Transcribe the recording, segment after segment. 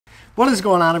What is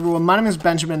going on, everyone? My name is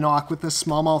Benjamin Nowak with the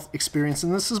Smallmouth Experience,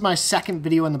 and this is my second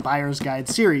video in the Buyer's Guide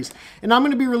series. And I'm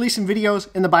going to be releasing videos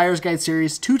in the Buyer's Guide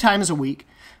series 2 times a week,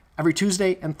 every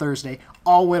Tuesday and Thursday,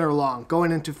 all winter long,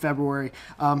 going into February,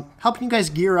 helping you guys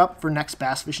gear up for next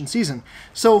bass fishing season.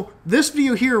 So this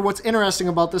video here, what's interesting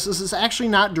about this is it's actually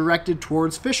not directed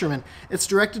towards fishermen. It's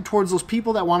directed towards those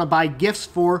people that want to buy gifts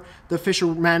for the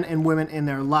fishermen and women in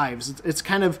their lives. It's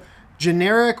kind of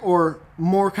generic or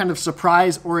more kind of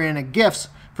surprise-oriented gifts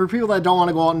for people that don't want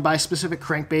to go out and buy specific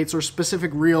crankbaits or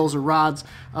specific reels or rods.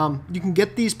 You can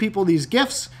get these people these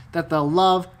gifts that they'll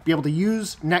love, be able to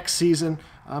use next season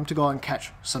to go out and catch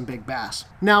some big bass.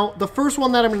 Now, the first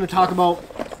one that I'm going to talk about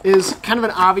is kind of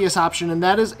an obvious option, and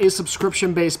that is a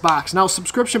subscription-based box. Now,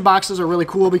 subscription boxes are really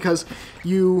cool because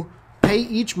you pay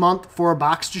each month for a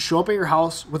box to show up at your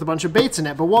house with a bunch of baits in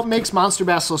it. But what makes Monster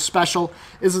Bass so special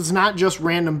is it's not just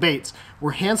random baits.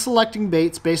 We're hand selecting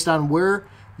baits based on where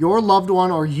your loved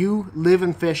one or you live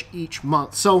and fish each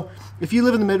month. So if you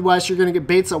live in the Midwest, you're going to get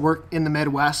baits that work in the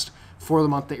Midwest for the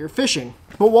month that you're fishing.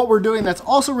 But what we're doing that's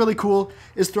also really cool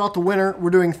is throughout the winter,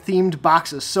 we're doing themed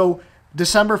boxes. So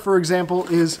December, for example,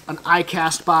 is an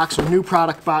iCast box or new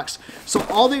product box. So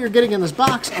all that you're getting in this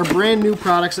box are brand new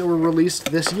products that were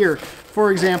released this year. For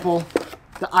example,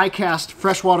 the iCast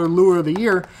Freshwater Lure of the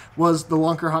Year was the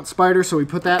Lunker Hunt Spider, so we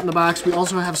put that in the box. We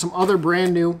also have some other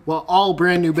brand new, well, all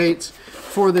brand new baits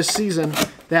for this season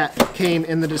that came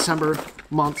in the December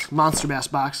month Monster Bass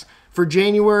box. For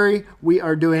January, we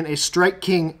are doing a Strike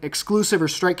King exclusive or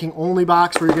Strike King only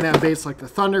box where you're going to have baits like the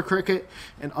Thunder Cricket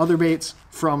and other baits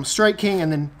from Strike King.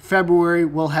 And then February,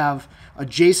 we'll have a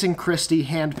Jason Christie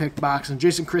hand-picked box. And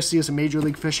Jason Christie is a Major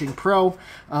League Fishing pro.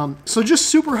 So just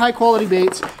super high-quality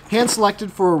baits,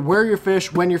 hand-selected for where you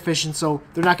fish, when you're fishing, so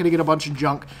they're not going to get a bunch of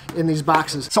junk in these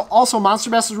boxes. So also, Monster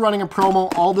Bass is running a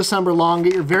promo all December long.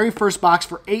 Get your very first box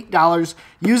for $8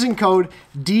 using code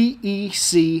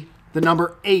DEC, the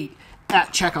number 8.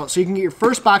 At checkout. So you can get your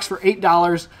first box for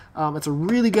 $8. It's a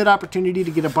really good opportunity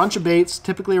to get a bunch of baits,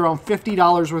 typically around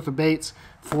 $50 worth of baits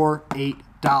for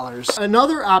 $8.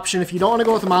 Another option, if you don't want to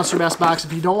go with a Monster Bass box,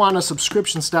 if you don't want a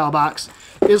subscription style box,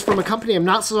 is from a company I'm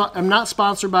not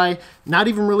sponsored by, not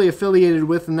even really affiliated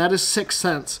with, and that is 6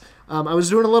 Cents. I was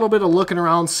doing a little bit of looking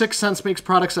around. 6 Cents makes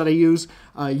products that I use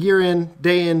year in,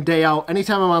 day out.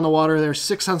 Anytime I'm on the water, there's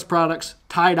 6 Cents products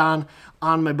tied on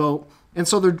my boat. And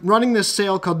so they're running this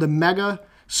sale called the Mega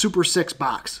Super 6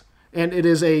 box. And it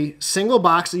is a single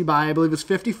box that you buy. I believe it's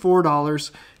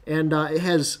 $54. And it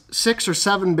has 6 or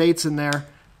 7 baits in there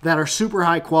that are super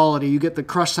high quality. You get the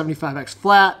Crush 75X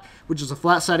Flat, which is a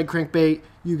flat-sided crankbait.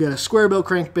 You get a square bill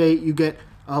crankbait. You get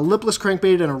a lipless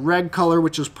crankbait in a red color,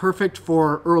 which is perfect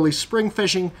for early spring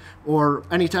fishing or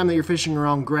anytime that you're fishing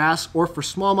around grass or for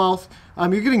smallmouth.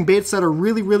 You're getting baits that are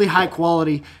really, really high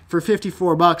quality for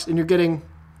 $54, and you're getting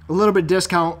a little bit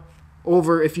discount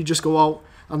over if you just go out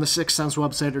on the 6 Cents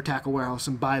website or Tackle Warehouse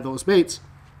and buy those baits.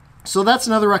 So that's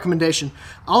another recommendation.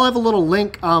 I'll have a little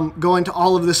link going to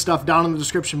all of this stuff down in the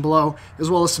description below, as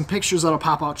well as some pictures that'll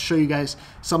pop out to show you guys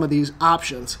some of these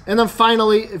options. And then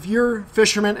finally, if your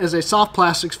fisherman is a soft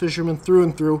plastics fisherman through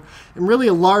and through, and really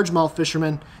a largemouth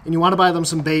fisherman, and you want to buy them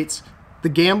some baits, the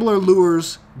Gambler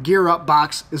Lures Gear Up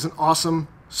box is an awesome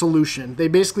solution. They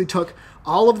basically took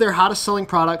all of their hottest selling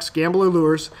products, Gambler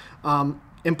Lures,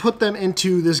 and put them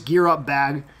into this Gear Up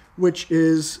bag, which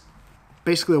is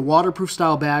basically a waterproof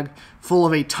style bag full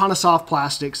of a ton of soft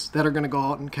plastics that are going to go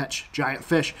out and catch giant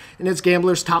fish. And it's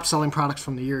Gambler's top selling products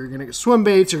from the year. You're going to get swim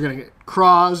baits, you're going to get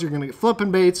craws, you're going to get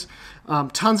flipping baits,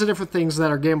 tons of different things that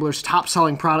are Gambler's top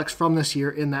selling products from this year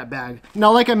in that bag.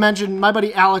 Now, like I mentioned, my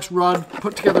buddy Alex Rudd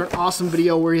put together an awesome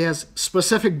video where he has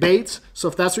specific baits. So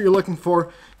if that's what you're looking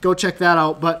for, go check that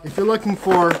out. But if you're looking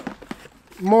for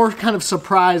more kind of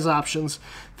surprise options,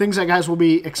 things that guys will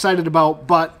be excited about,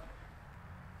 but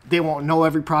they won't know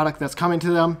every product that's coming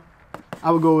to them,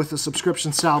 I would go with a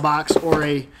subscription style box or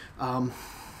a,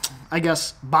 I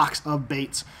guess, box of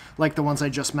baits like the ones I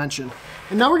just mentioned.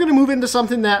 And now we're going to move into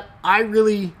something that I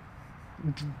really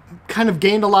kind of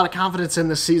gained a lot of confidence in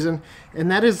this season,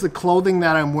 and that is the clothing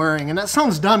that I'm wearing. And that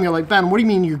sounds dumb. You're like, Ben, what do you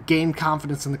mean you gained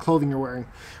confidence in the clothing you're wearing?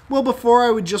 Well, before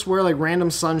I would just wear like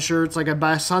random sun shirts. Like I'd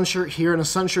buy a sun shirt here and a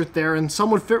sun shirt there, and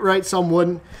some would fit right, some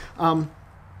wouldn't. And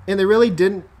they really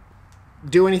didn't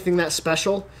do anything that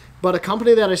special. But a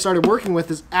company that I started working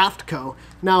with is AFTCO.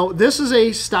 Now, this is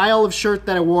a style of shirt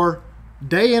that I wore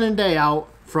day in and day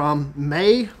out from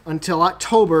May until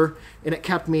October, and it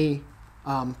kept me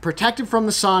protected from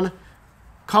the sun,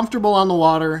 comfortable on the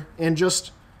water, and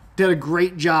just did a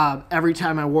great job every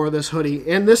time I wore this hoodie.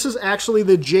 And this is actually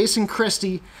the Jason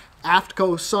Christie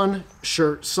AFTCO sun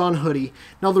shirt, sun hoodie.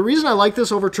 Now the reason I like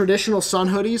this over traditional sun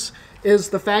hoodies is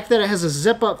the fact that it has a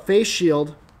zip up face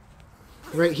shield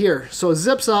right here. So it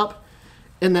zips up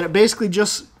and then it basically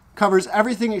just covers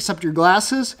everything except your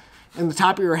glasses and the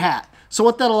top of your hat. So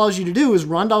what that allows you to do is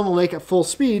run down the lake at full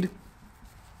speed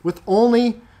with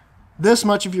only this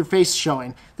much of your face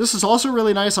showing. This is also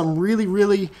really nice on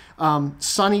really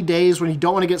sunny days when you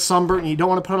don't want to get sunburnt and you don't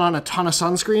want to put on a ton of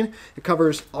sunscreen. It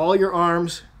covers all your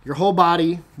arms, your whole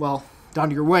body, well, down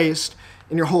to your waist,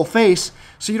 and your whole face,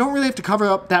 so you don't really have to cover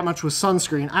up that much with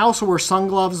sunscreen. I also wear sun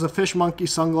gloves, the Fish Monkey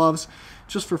sun gloves,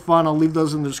 just for fun. I'll leave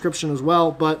those in the description as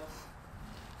well. But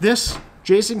this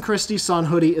Jason Christie sun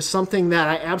hoodie is something that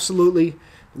I absolutely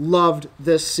loved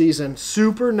this season.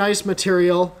 Super nice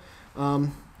material.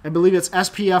 I believe it's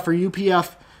SPF or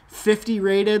UPF 50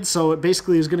 rated, so it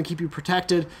basically is going to keep you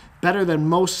protected better than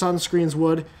most sunscreens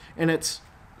would, and it's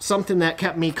something that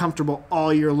kept me comfortable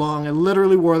all year long. I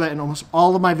literally wore that in almost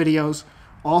all of my videos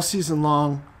all season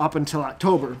long up until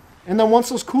October. And then once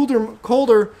those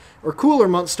cooler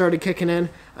months started kicking in,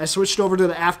 I switched over to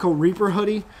the AFTCO Reaper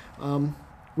hoodie,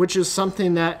 which is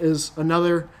something that is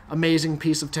another amazing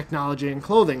piece of technology and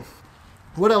clothing.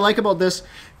 What I like about this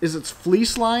is it's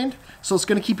fleece lined, so it's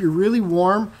going to keep you really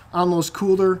warm on those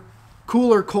colder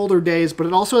days, but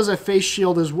it also has a face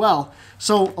shield as well.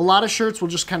 So a lot of shirts will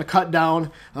just kind of cut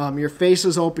down, your face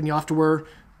is open, you have to wear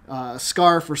a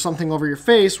scarf or something over your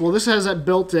face. Well, this has that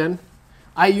built in.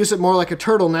 I use it more like a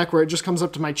turtleneck where it just comes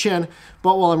up to my chin,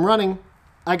 but while I'm running,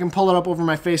 I can pull it up over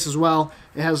my face as well.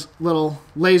 It has little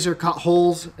laser cut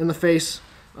holes in the face,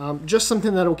 just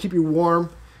something that will keep you warm.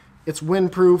 It's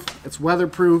windproof, it's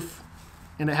weatherproof,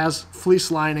 and it has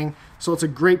fleece lining, so it's a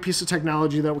great piece of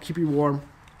technology that will keep you warm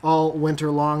all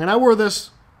winter long. And I wore this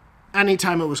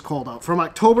anytime it was cold out. From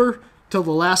October till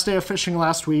the last day of fishing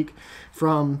last week,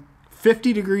 from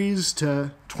 50 degrees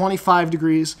to 25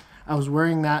 degrees, I was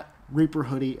wearing that Reaper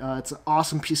hoodie. It's an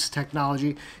awesome piece of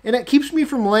technology, and it keeps me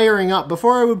from layering up.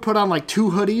 Before I would put on like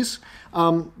 2 hoodies,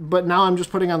 but now I'm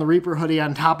just putting on the Reaper hoodie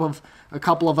on top of a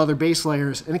couple of other base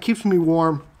layers, and it keeps me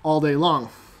warm all day long.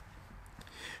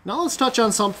 Now let's touch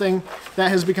on something that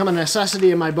has become a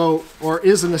necessity in my boat, or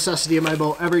is a necessity in my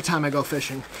boat every time I go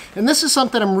fishing. And this is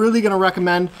something I'm really going to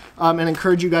recommend and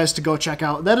encourage you guys to go check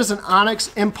out. That is an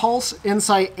Onyx Impulse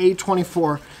Insight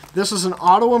A24. This is an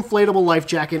auto-inflatable life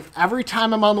jacket. Every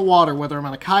time I'm on the water, whether I'm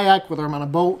on a kayak, whether I'm on a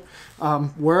boat,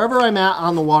 wherever I'm at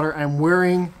on the water, I'm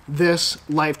wearing this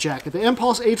life jacket. The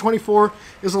Impulse A24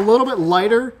 is a little bit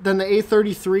lighter than the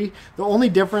A33. The only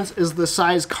difference is the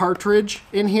size cartridge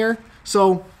in here.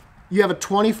 So you have a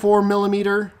 24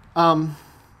 millimeter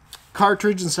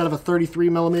cartridge instead of a 33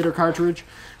 millimeter cartridge.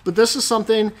 But this is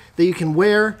something that you can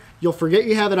wear, you'll forget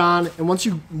you have it on, and once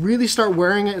you really start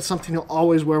wearing it, it's something you'll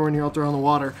always wear when you're out there on the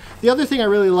water. The other thing I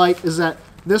really like is that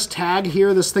this tag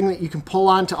here, this thing that you can pull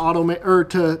on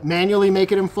to manually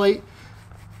make it inflate,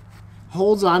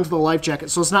 holds onto the life jacket,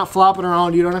 so it's not flopping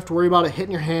around. You don't have to worry about it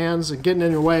hitting your hands and getting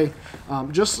in your way.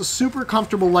 Just a super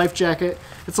comfortable life jacket.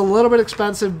 It's a little bit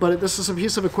expensive, but this is a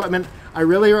piece of equipment I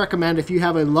really recommend if you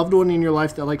have a loved one in your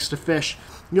life that likes to fish.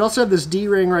 You also have this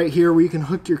D-ring right here where you can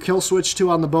hook your kill switch to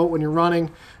on the boat when you're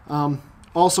running.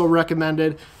 Also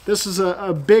recommended. This is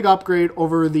a big upgrade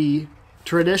over the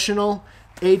traditional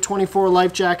A24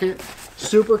 life jacket.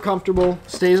 Super comfortable,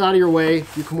 stays out of your way.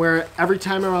 You can wear it every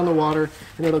time you're on the water,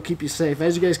 and it'll keep you safe.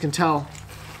 As you guys can tell,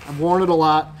 I've worn it a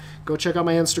lot. Go check out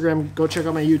my Instagram, go check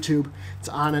out my YouTube. It's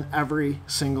on in every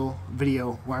single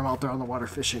video where I'm out there on the water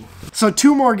fishing. So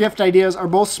 2 more gift ideas are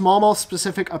both smallmouth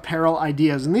specific apparel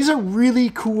ideas, and these are really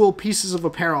cool pieces of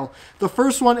apparel. The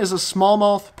first one is a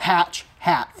smallmouth patch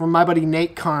hat from my buddy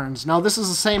Nate Carnes. Now this is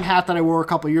the same hat that I wore a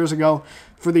couple years ago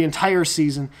for the entire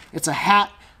season. It's a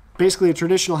hat, basically a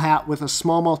traditional hat with a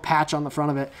smallmouth patch on the front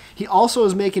of it. He also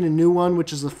is making a new one,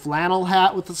 which is a flannel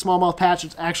hat with the smallmouth patch.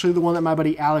 It's actually the one that my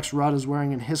buddy Alex Rudd is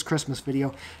wearing in his Christmas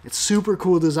video. It's super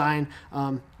cool design.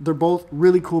 They're both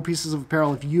really cool pieces of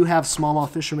apparel if you have smallmouth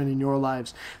fishermen in your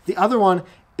lives. The other one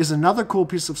is another cool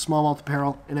piece of smallmouth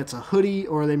apparel, and it's a hoodie,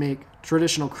 or they make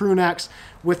traditional crew necks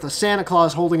with a Santa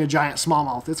Claus holding a giant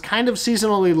smallmouth. It's kind of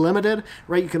seasonally limited,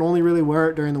 right? You can only really wear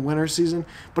it during the winter season,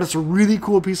 but it's a really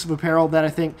cool piece of apparel that I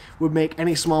think would make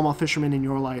any smallmouth fisherman in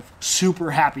your life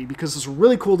super happy, because it's a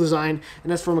really cool design,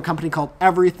 and it's from a company called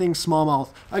Everything Smallmouth.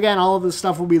 Again, all of this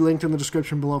stuff will be linked in the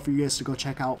description below for you guys to go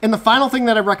check out. And the final thing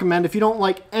that I recommend, if you don't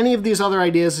like any of these other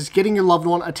ideas, is getting your loved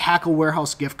one a Tackle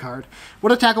Warehouse gift card.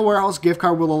 What a Tackle Warehouse gift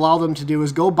card will allow them to do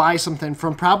is go buy something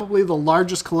from probably the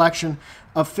largest collection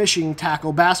of fishing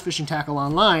tackle, bass fishing tackle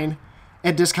online,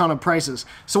 at discounted prices.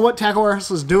 So what Tackle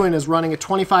Warehouse is doing is running a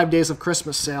 25 days of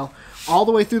Christmas sale all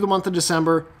the way through the month of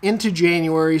December into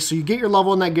January. So you get your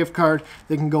Level Net gift card.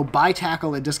 They can go buy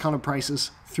tackle at discounted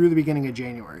prices through the beginning of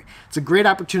January. It's a great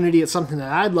opportunity. It's something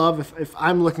that I'd love if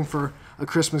I'm looking for a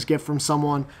Christmas gift from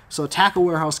someone. So Tackle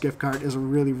Warehouse gift card is a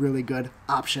really, really good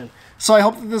option. So I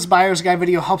hope that this buyer's guide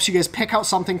video helps you guys pick out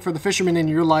something for the fishermen in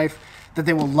your life that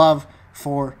they will love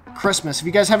for Christmas. If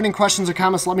you guys have any questions or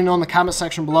comments, let me know in the comment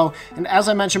section below. And as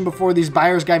I mentioned before, these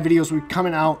buyer's guide videos will be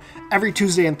coming out every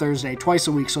Tuesday and Thursday, twice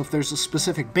a week. So if there's a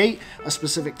specific bait, a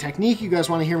specific technique you guys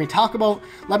want to hear me talk about,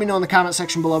 let me know in the comment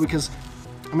section below, because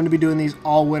I'm going to be doing these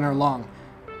all winter long.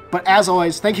 But as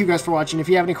always, thank you guys for watching. If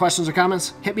you have any questions or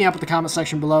comments, hit me up in the comment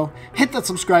section below. Hit that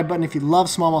subscribe button if you love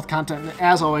smallmouth content. And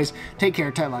as always, take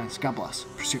care, tight lines. God bless.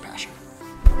 Pursue passion.